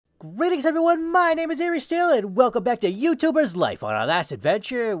Greetings everyone, my name is Steele and welcome back to YouTuber's Life. On our last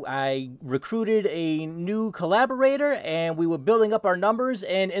adventure, I recruited a new collaborator and we were building up our numbers,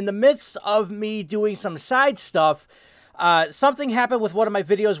 and in the midst of me doing some side stuff, something happened with one of my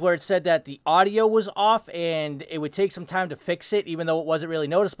videos where it said that the audio was off and it would take some time to fix it even though it wasn't really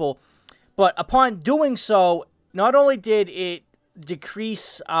noticeable. But upon doing so, not only did it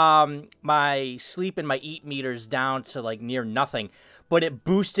decrease my sleep and my eat meters down to like near nothing, but it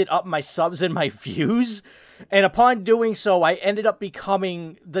boosted up my subs and my views. And upon doing so, I ended up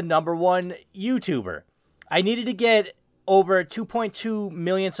becoming the #1 YouTuber. I needed to get over 2.2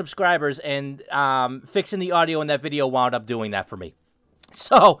 million subscribers, and fixing the audio in that video wound up doing that for me.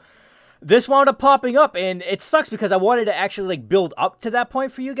 So this wound up popping up, and it sucks because I wanted to actually like build up to that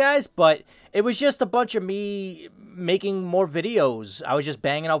point for you guys, but it was just a bunch of me making more videos. I was just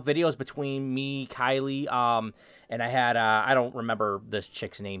banging out videos between me, Kylie, and I had, I don't remember this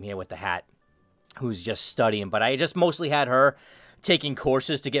chick's name here with the hat, who's just studying, but I just mostly had her taking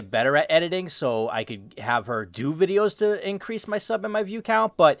courses to get better at editing so I could have her do videos to increase my sub and my view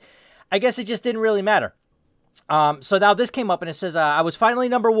count, but I guess it just didn't really matter. So now this came up and it says, I was finally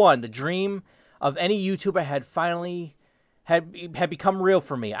 #1. The dream of any YouTuber had become real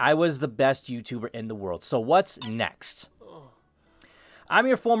for me. I was the best YouTuber in the world. So what's next? I'm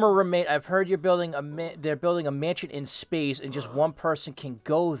your former roommate. I've heard they're building a mansion in space and just one person can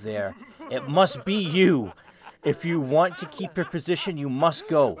go there. It must be you. If you want to keep your position, you must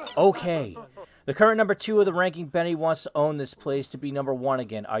go. Okay. The current #2 of the ranking, Benny, wants to own this place to be #1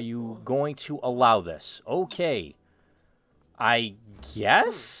 again. Are you going to allow this? Okay. I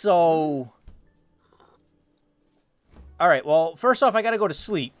guess so. Alright, well, first off, I gotta go to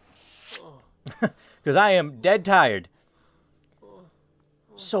sleep. Because I am dead tired.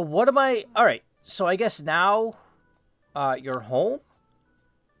 So what am I... Alright, so I guess now you're home?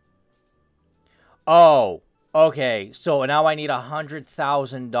 Oh, okay. So now I need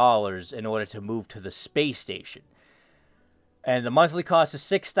 $100,000 in order to move to the space station. And the monthly cost is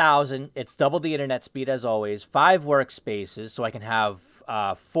 $6,000. It's double the internet speed as always. 5 workspaces, so I can have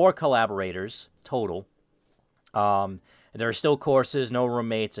 4 collaborators total. And there are still courses, no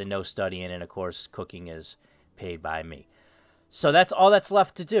roommates, and no studying. And of course, cooking is paid by me. So that's all that's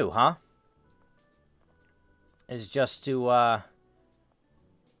left to do, huh? Is just to,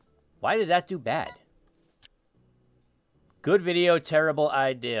 Why did that do bad? Good video, terrible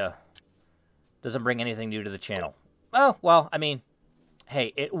idea. Doesn't bring anything new to the channel. Oh, well, I mean,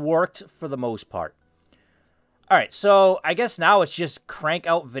 hey, it worked for the most part. Alright, so I guess now it's just crank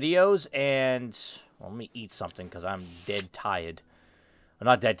out videos and... Well, let me eat something because I'm dead tired. I'm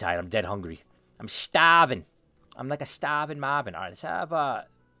not dead tired, I'm dead hungry. I'm starving. I'm like a starving Marvin. All right, let's have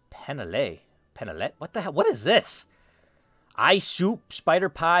penale. Penalette? What the hell? What is this? Eye soup, spider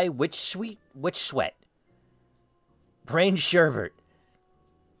pie, witch sweat. Brain sherbet.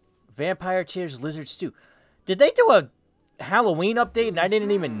 Vampire tears, lizard stew. Did they do a Halloween update and I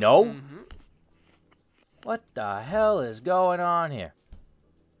didn't even know? What the hell is going on here?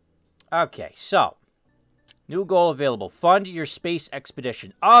 Okay, so. New goal available. Fund your space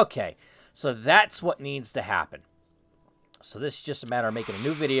expedition. Okay. So that's what needs to happen. So this is just a matter of making a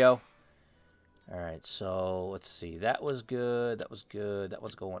new video. Alright, so let's see. That was good. That was good. That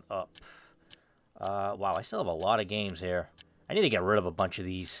was going up. Wow, I still have a lot of games here. I need to get rid of a bunch of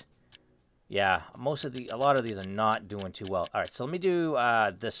these. Yeah, a lot of these are not doing too well. Alright, so let me do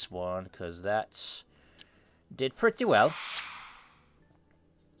this one, because that did pretty well.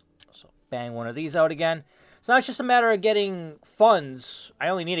 So bang one of these out again. So now it's just a matter of getting funds. I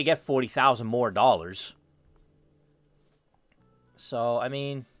only need to get $40,000 more. So, I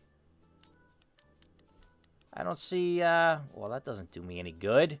mean, I don't see, well, that doesn't do me any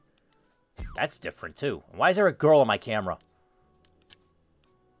good. That's different, too. Why is there a girl on my camera?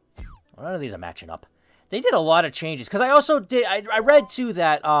 Well, none of these are matching up. They did a lot of changes, because I also did, I read, too,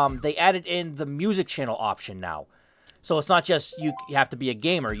 that they added in the music channel option now. So it's not just you have to be a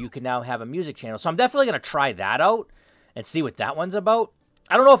gamer. You can now have a music channel. So I'm definitely going to try that out and see what that one's about.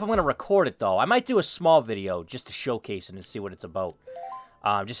 I don't know if I'm going to record it, though. I might do a small video just to showcase it and see what it's about.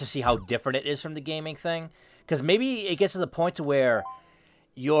 Just to see how different it is from the gaming thing. Because maybe it gets to the point to where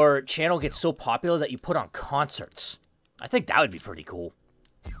your channel gets so popular that you put on concerts. I think that would be pretty cool.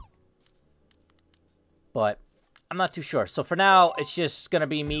 But I'm not too sure. So for now, it's just going to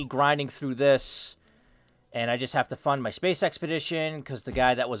be me grinding through this. And I just have to fund my space expedition, because the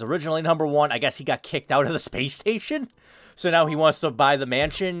guy that was originally #1, I guess he got kicked out of the space station. So now he wants to buy the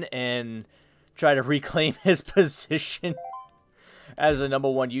mansion and try to reclaim his position as the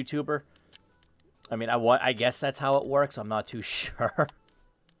 #1 YouTuber. I mean, I guess that's how it works. I'm not too sure.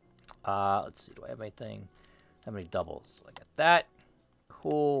 Let's see. Do I have anything? How many doubles? I got that.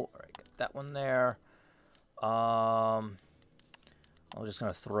 Cool. All right, got that one there. I'm just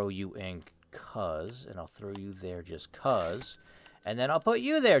gonna throw you in, and I'll throw you there just cause, and then I'll put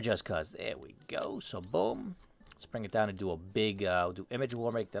you there just cause. There we go. So boom. Let's bring it down and do a big. We'll do image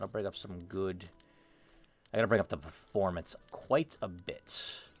warming. Then I'll bring up some good. I gotta bring up the performance quite a bit.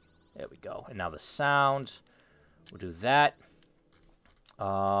 There we go. And now the sound. We'll do that.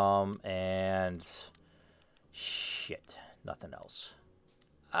 And shit, nothing else.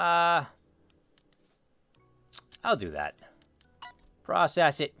 I'll do that.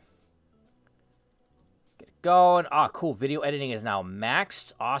 Process it. Get it going. Ah, cool. Video editing is now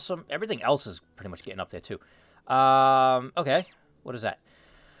maxed. Awesome. Everything else is pretty much getting up there too. Okay. What is that?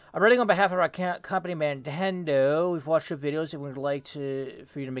 I'm writing on behalf of our company, Nintendo. We've watched your videos and we'd like for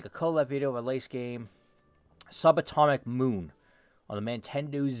you to make a collab video of a lace game, Subatomic Moon, on the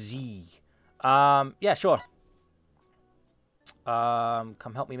Nintendo Z. Yeah, sure.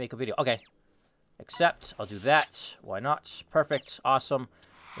 Come help me make a video. Okay. Accept. I'll do that. Why not? Perfect. Awesome.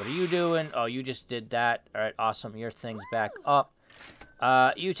 What are you doing? Oh, you just did that. All right, awesome. Your thing's back up.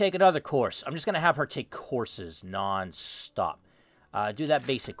 You take another course. I'm just going to have her take courses non-stop. Do that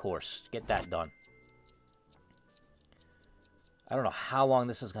basic course. Get that done. I don't know how long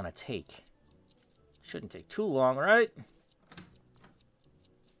this is going to take. Shouldn't take too long, right?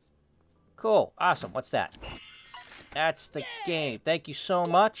 Cool. Awesome. What's that? That's the game. Thank you so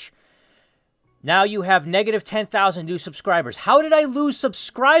much. Now you have negative 10,000 new subscribers. How did I lose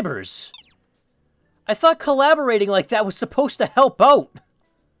subscribers? I thought collaborating like that was supposed to help out.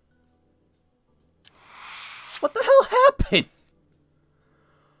 What the hell happened?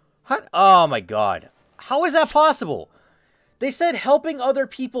 Oh my god. How is that possible? They said helping other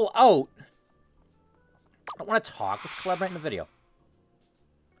people out. I don't want to talk. Let's collaborate in the video.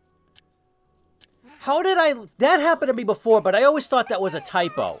 How did I... That happened to me before, but I always thought that was a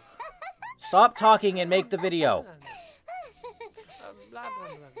typo. Stop talking and make the video.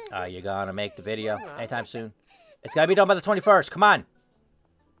 Are you gonna make the video anytime soon? It's gotta be done by the 21st. Come on.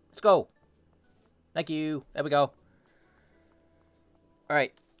 Let's go. Thank you. There we go.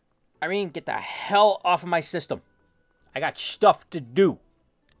 Alright. Irene, get the hell off of my system. I got stuff to do.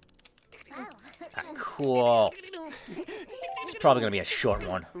 Ah, cool. It's probably gonna be a short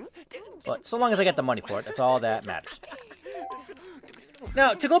one. But so long as I get the money for it, that's all that matters.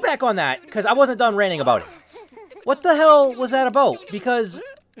 Now, to go back on that, because I wasn't done ranting about it. What the hell was that about? Because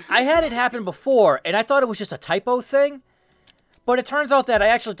I had it happen before, and I thought it was just a typo thing. But it turns out that I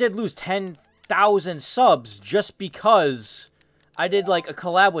actually did lose 10,000 subs just because I did, like, a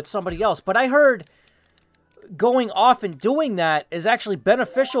collab with somebody else. But I heard going off and doing that is actually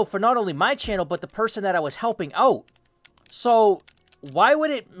beneficial for not only my channel, but the person that I was helping out. So, why would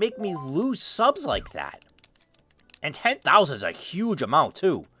it make me lose subs like that? And 10,000 is a huge amount,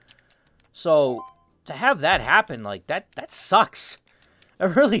 too. So, to have that happen, like, that sucks.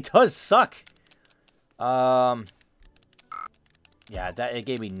 It really does suck. Yeah, it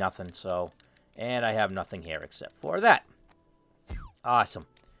gave me nothing, so... And I have nothing here except for that. Awesome.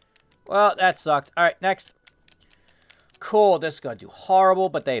 Well, that sucked. Alright, next. Cool, this is gonna do horrible,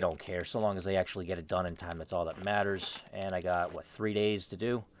 but they don't care. So long as they actually get it done in time, that's all that matters. And I got, what, 3 days to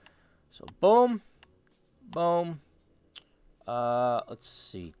do? So, boom. Boom. Let's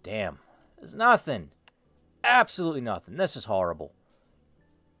see. Damn. There's nothing. Absolutely nothing. This is horrible.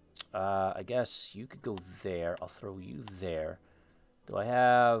 I guess you could go there. I'll throw you there. Do I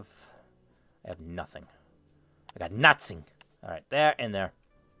have... I have nothing. I got nothing. Alright, there and there.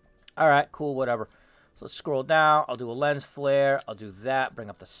 Alright, cool, whatever. So let's scroll down. I'll do a lens flare. I'll do that. Bring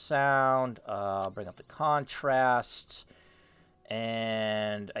up the sound. Bring up the contrast.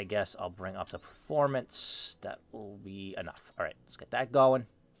 And I guess I'll bring up the performance. That will be enough. Alright, let's get that going.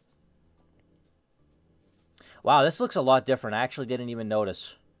 Wow, this looks a lot different. I actually didn't even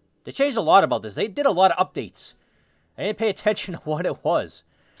notice. They changed a lot about this. They did a lot of updates. I didn't pay attention to what it was.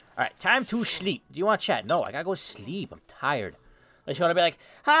 Alright, time to sleep. Do you want to chat? No, I gotta go sleep. I'm tired. I just want to be like,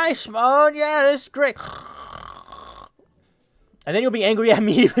 hi, Simone. Yeah, this is great. And then you'll be angry at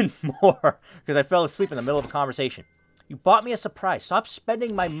me even more because I fell asleep in the middle of a conversation. You bought me a surprise. Stop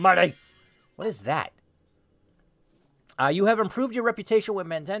spending my money. What is that? You have improved your reputation with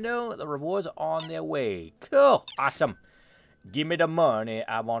Nintendo. The rewards are on their way. Cool. Awesome. Give me the money.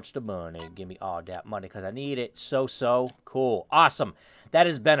 I want the money. Give me all that money because I need it. So. Cool. Awesome. That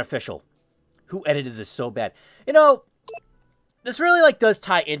is beneficial. Who edited this so bad? You know, this really, like, does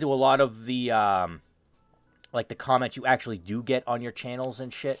tie into a lot of the, like, the comments you actually do get on your channels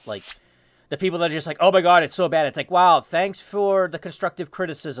and shit. Like, The people that are just like, oh my god, it's so bad. It's like, wow, thanks for the constructive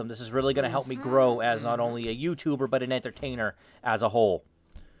criticism. This is really going to help me grow as not only a YouTuber, but an entertainer as a whole.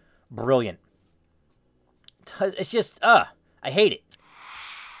 Brilliant. It's just, I hate it.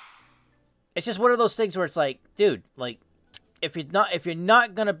 It's just one of those things where it's like, dude, like, if you're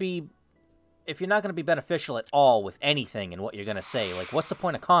not gonna be beneficial at all with anything in what you're gonna say, like, what's the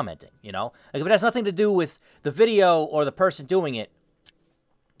point of commenting? You know, like, if it has nothing to do with the video or the person doing it,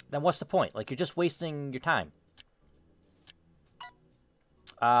 then what's the point? Like, you're just wasting your time.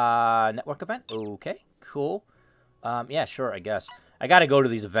 Network event? Okay, cool. Yeah, sure, I guess. I gotta go to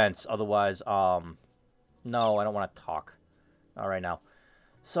these events, otherwise, no, I don't want to talk. All right, now.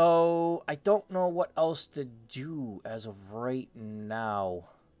 So, I don't know what else to do as of right now.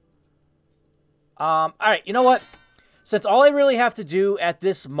 All right, you know what? Since all I really have to do at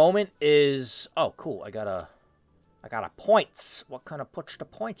this moment is... Oh, cool, I got a points. What kind of puts the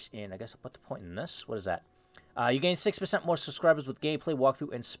points in? I guess I'll put the point in this. What is that? You gain 6% more subscribers with gameplay,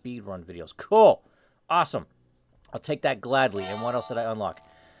 walkthrough, and speedrun videos. Cool. Awesome. I'll take that gladly. And what else did I unlock?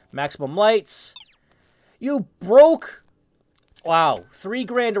 Maximum lights. You broke... Wow, $3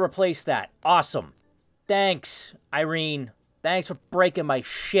 grand to replace that. Awesome. Thanks, Irene. Thanks for breaking my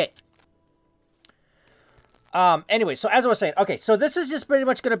shit. Anyway, so as I was saying, okay, so this is just pretty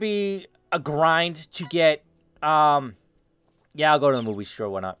much going to be a grind to get, yeah, I'll go to the movies, sure,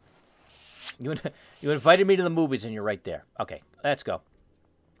 why not? You invited me to the movies and you're right there. Okay, let's go.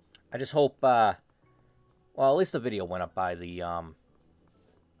 I just hope, well, at least the video went up by the,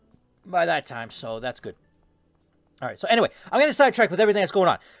 by that time, so that's good. All right, so anyway, I'm going to sidetrack with everything that's going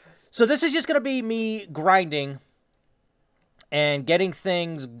on. So this is just going to be me grinding and getting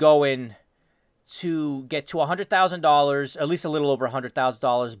things going to get to $100,000, at least a little over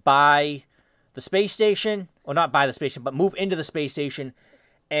 $100,000, buy the space station, or not buy the station, but move into the space station,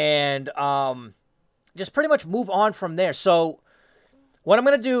 and just pretty much move on from there. So what I'm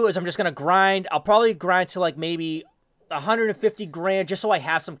going to do is I'm just going to grind. I'll probably grind to like maybe 150 grand just so I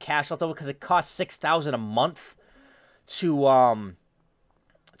have some cash left over, because it costs $6,000 a month to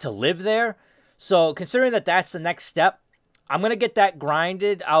live there. So considering that that's the next step, I'm going to get that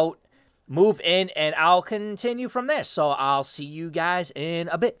grinded out, move in, and I'll continue from there. So I'll see you guys in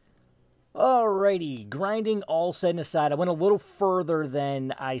a bit. Alrighty, grinding all said and aside, I went a little further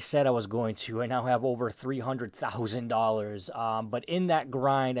than I said I was going to. I now have over $300,000. But in that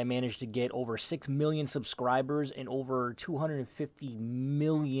grind, I managed to get over 6 million subscribers and over 250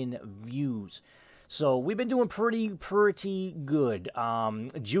 million views. So we've been doing pretty good.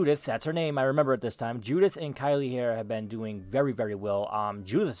 Judith, that's her name, I remember at this time. Judith and Kylie here have been doing very, very well.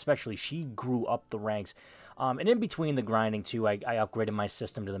 Judith especially, she grew up the ranks. And in between the grinding, too, I upgraded my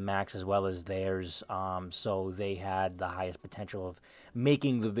system to the max as well as theirs. So they had the highest potential of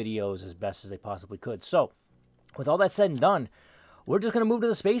making the videos as best as they possibly could. So with all that said and done, we're just going to move to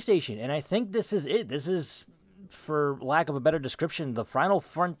the space station. And I think this is it. This is, for lack of a better description, the final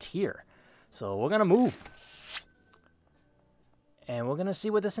frontier. So we're going to move. And we're going to see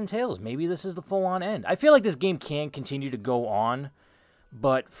what this entails. Maybe this is the full-on end. I feel like this game can continue to go on,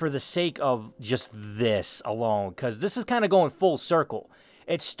 but for the sake of just this alone, because this is kind of going full circle.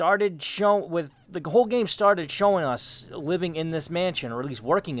 It started the whole game started showing us living in this mansion, or at least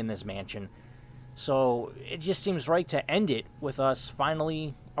working in this mansion. So it just seems right to end it with us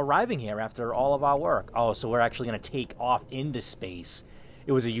finally arriving here after all of our work. Oh, so we're actually going to take off into space.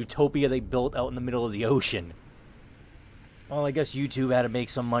 It was a utopia they built out in the middle of the ocean. Well, I guess YouTube had to make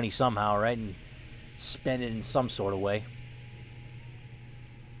some money somehow, right? And spend it in some sort of way.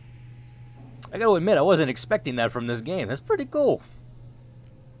 I gotta admit, I wasn't expecting that from this game. That's pretty cool.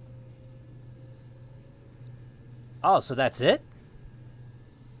 Oh, so that's it?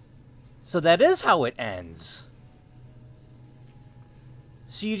 So that is how it ends.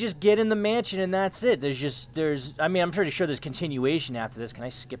 So you just get in the mansion and that's it. I mean, I'm pretty sure there's continuation after this. Can I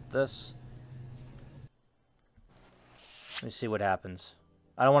skip this? Let me see what happens.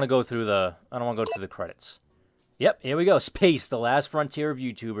 I don't want to go through the credits. Yep, here we go. Space, the last frontier of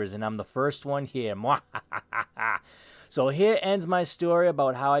YouTubers, and I'm the first one here. So here ends my story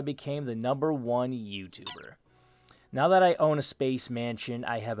about how I became the #1 YouTuber. Now that I own a space mansion,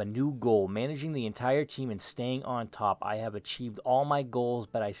 I have a new goal, managing the entire team and staying on top. I have achieved all my goals,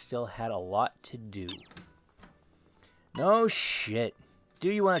 but I still had a lot to do. No shit. Do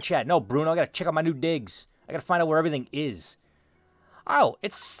you want to chat? No, Bruno, I gotta check out my new digs. I gotta find out where everything is. Oh,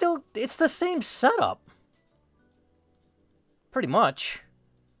 it's the same setup. Pretty much.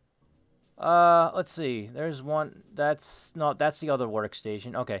 Let's see. There's one. That's the other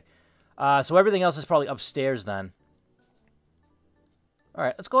workstation. Okay. So everything else is probably upstairs then. All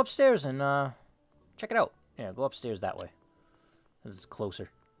right, let's go upstairs and check it out. Yeah, go upstairs that way. It's closer.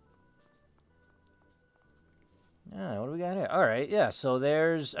 Yeah, what do we got here? All right, yeah. So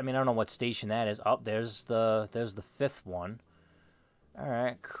there's, I mean, I don't know what station that is. Oh, there's the 5th one. All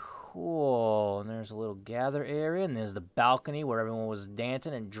right, cool. And there's a little gather area, and there's the balcony where everyone was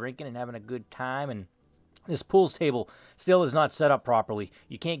dancing and drinking and having a good time. And this pool's table still is not set up properly.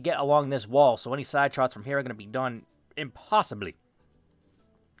 You can't get along this wall, so any side shots from here are going to be done impossibly.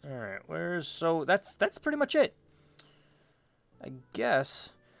 All right, so that's pretty much it, I guess.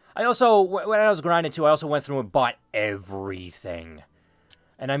 I also, when I was grinding too, I also went through and bought everything.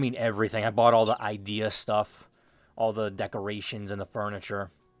 And I mean everything. I bought all the idea stuff, all the decorations and the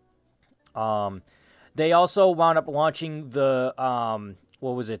furniture. They also wound up launching the,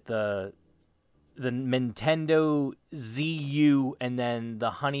 what was it, the Nintendo ZU and then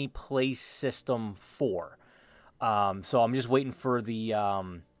the Honey Play System 4. So I'm just waiting for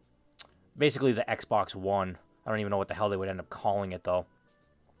the, basically the Xbox One. I don't even know what the hell they would end up calling it, though.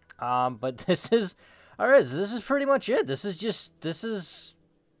 But this is, all right, so this is pretty much it. That's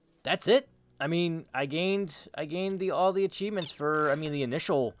it. I mean, I gained all the achievements for, I mean, the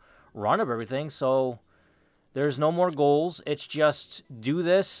initial run of everything, so there's no more goals. It's just do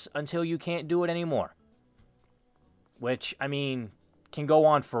this until you can't do it anymore. Which, I mean, can go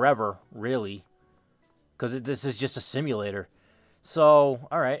on forever, really, because this is just a simulator. So,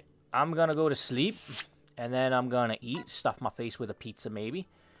 all right, I'm going to go to sleep, and then I'm going to eat, stuff my face with a pizza maybe.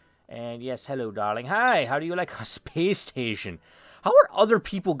 And yes, hello, darling. Hi, how do you like a space station? How are other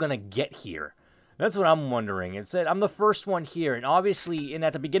people going to get here? That's what I'm wondering. It said I'm the first one here, and obviously,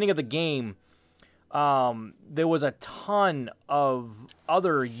 at the beginning of the game, there was a ton of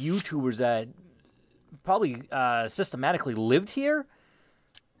other YouTubers that probably systematically lived here.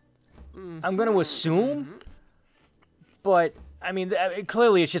 I'm going to assume. But, I mean,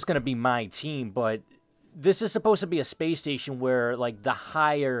 clearly it's just going to be my team, but this is supposed to be a space station where, like, the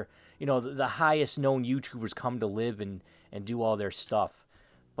higher, you know, the highest known YouTubers come to live and do all their stuff.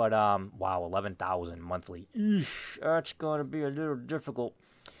 But, wow, 11,000 monthly. Eesh, that's going to be a little difficult.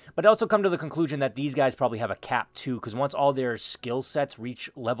 But I also come to the conclusion that these guys probably have a cap, too, because once all their skill sets reach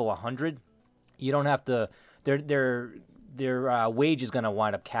level 100, you don't have to, their wage is going to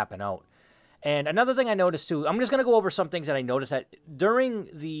wind up capping out. And another thing I noticed, too, I'm just going to go over some things that I noticed that during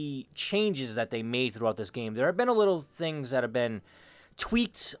the changes that they made throughout this game, there have been a little things that have been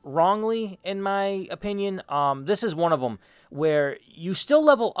tweaked wrongly, in my opinion. This is one of them, where you still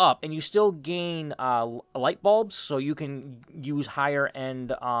level up and you still gain light bulbs, so you can use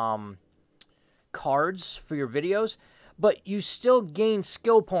higher-end cards for your videos, but you still gain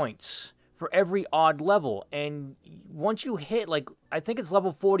skill points for every odd level. And once you hit, like, I think it's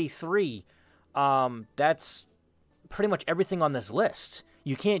level 43, that's pretty much everything on this list.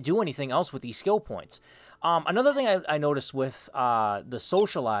 You can't do anything else with these skill points. Another thing I noticed with the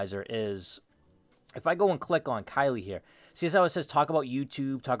socializer is, if I go and click on Kylie here, see how it says talk about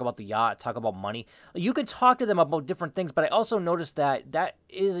YouTube, talk about the yacht, talk about money. You can talk to them about different things, but I also noticed that that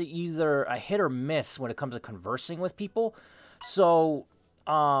is either a hit or miss when it comes to conversing with people. So,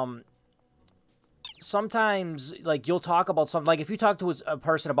 sometimes, like, you'll talk about something, like, if you talk to a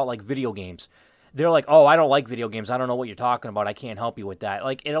person about, like, video games, they're like, oh, I don't like video games, I don't know what you're talking about, I can't help you with that.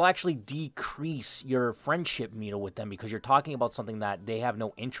 Like, it'll actually decrease your friendship meter with them because you're talking about something that they have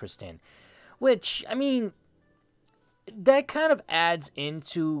no interest in. Which, I mean, that kind of adds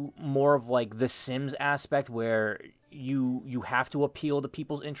into more of, like, the Sims aspect, where you have to appeal to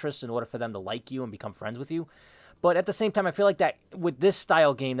people's interests in order for them to like you and become friends with you. But at the same time, I feel like that with this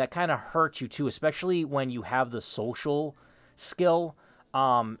style game, that kind of hurts you too, especially when you have the social skill,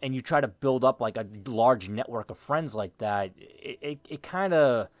 and you try to build up like a large network of friends like that. It kind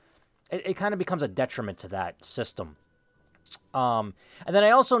of becomes a detriment to that system. And then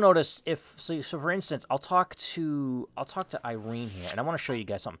I also noticed, so for instance, I'll talk to Irene here, and I want to show you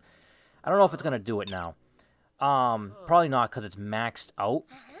guys something. I don't know if it's gonna do it now. Probably not, because it's maxed out.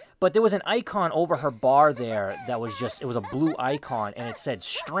 But there was an icon over her bar there that was just, it was a blue icon, and it said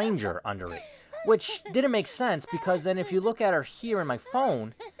stranger under it, which didn't make sense, because then if you look at her here in my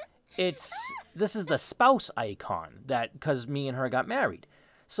phone, this is the spouse icon, that, because me and her got married.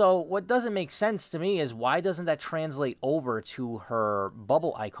 So what doesn't make sense to me is, why doesn't that translate over to her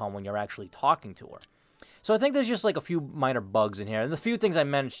bubble icon when you're actually talking to her? So I think there's just like a few minor bugs in here. And the few things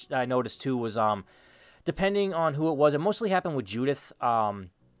I noticed too was, depending on who it was, it mostly happened with Judith.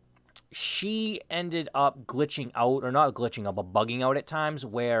 She ended up glitching out, or not glitching out, but bugging out at times,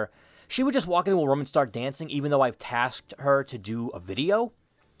 where she would just walk into a room and start dancing, even though I've tasked her to do a video.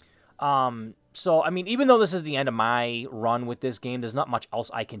 So, I mean, even though this is the end of my run with this game, there's not much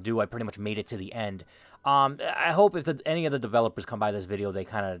else I can do. I pretty much made it to the end. I hope if any of the developers come by this video, they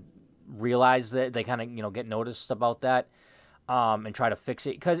kind of realize that, they kind of, get noticed about that, and try to fix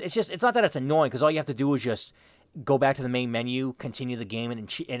it. Because it's not that it's annoying, because all you have to do is just go back to the main menu, continue the game, and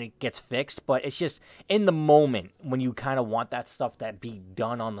it gets fixed. But it's just, in the moment, when you kind of want that stuff to be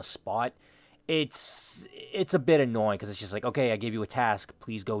done on the spot, it's a bit annoying, because it's just like, okay, I gave you a task,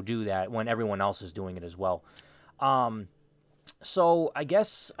 please go do that, when everyone else is doing it as well. So I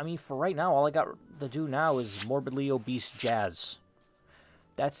guess, I mean, for right now, all I got to do now is morbidly obese jazz.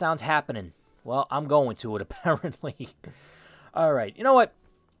 That sounds happening. Well, I'm going to it, apparently. All right, you know what?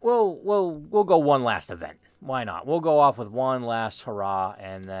 We'll go one last event. Why not? We'll go off with one last hurrah,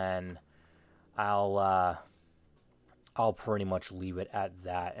 and then I'll pretty much leave it at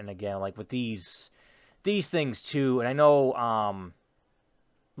that. And again, like with these things too, and I know,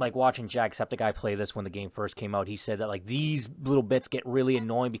 like watching Jacksepticeye play this when the game first came out, he said that like these little bits get really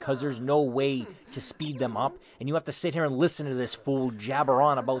annoying because there's no way to speed them up, and you have to sit here and listen to this fool jabber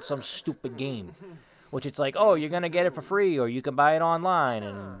on about some stupid game. Which it's like, oh, you're going to get it for free, or you can buy it online,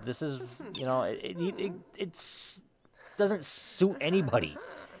 and this is, it doesn't suit anybody.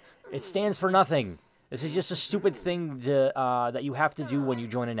 It stands for nothing. This is just a stupid thing that you have to do when you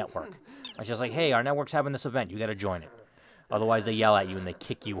join a network. It's just like, hey, our network's having this event, you got to join it. Otherwise, they yell at you and they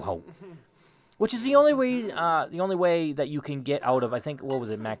kick you out. Which is the only way that you can get out of, I think, what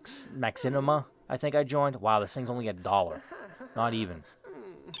was it, Maxinima? I think I joined. Wow, this thing's only $1. Not even.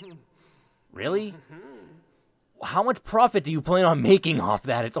 Really? How much profit do you plan on making off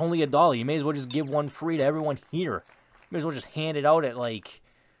that? It's only $1. You may as well just give one free to everyone here. You may as well just hand it out at, like,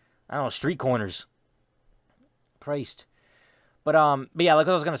 I don't know, street corners. Christ. But yeah, like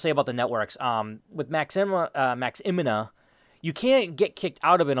I was going to say about the networks, with Maximina, you can't get kicked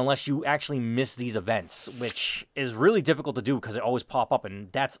out of it unless you actually miss these events, which is really difficult to do because they always pop up,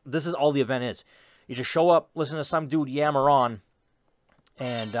 and this is all the event is. You just show up, listen to some dude yammer on,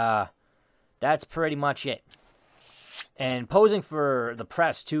 and that's pretty much it. And posing for the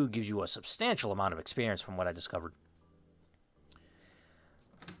press, too, gives you a substantial amount of experience from what I discovered.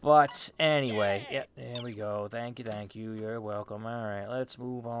 But anyway, yeah, there we go. Thank you. You're welcome. All right, let's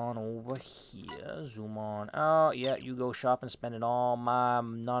move on over here. Zoom on. Oh, yeah, you go shop and spend all my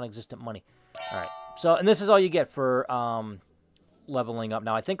non-existent money. All right. So, and this is all you get for leveling up.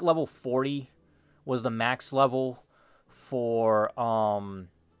 Now, I think level 40 was the max level for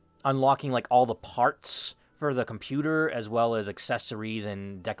unlocking like all the parts for the computer, as well as accessories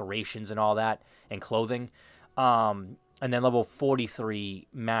and decorations and all that, and clothing. And then level 43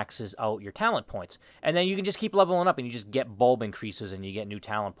 maxes out your talent points. And then you can just keep leveling up, and you just get bulb increases, and you get new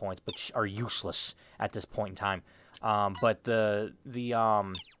talent points, which are useless at this point in time. But the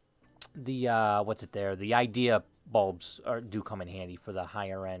what's it there? The idea bulbs do come in handy for the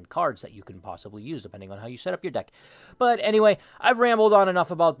higher end cards that you can possibly use depending on how you set up your deck. But anyway, I've rambled on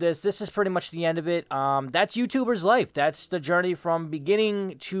enough about this. This is pretty much the end of it. That's YouTuber's life. That's the journey from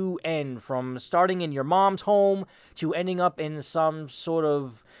beginning to end, from starting in your mom's home to ending up in some sort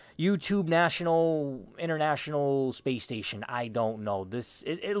of YouTube national, international space station. I don't know.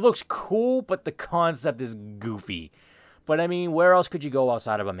 It looks cool, but the concept is goofy. But I mean, where else could you go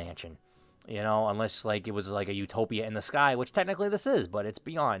outside of a mansion? You know, unless like it was like a utopia in the sky, which technically this is, but it's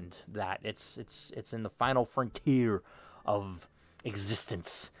beyond that. It's in the final frontier of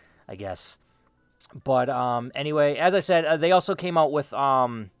existence, I guess. But anyway, as I said, they also came out with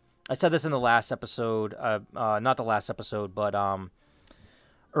I said this in the last episode, not the last episode, but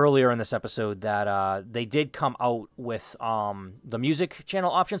earlier in this episode, that they did come out with the music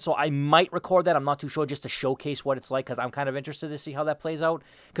channel option, so I might record that. I'm not too sure, just to showcase what it's like, because I'm kind of interested to see how that plays out,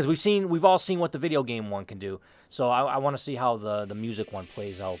 because we've all seen what the video game one can do, so I want to see how the music one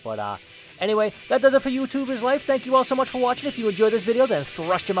plays out. But anyway, that does it for YouTuber's Life. Thank you all so much for watching. If you enjoyed this video, then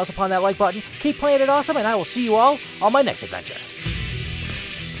thrust your mouse upon that like button. Keep playing it awesome, and I will see you all on my next adventure.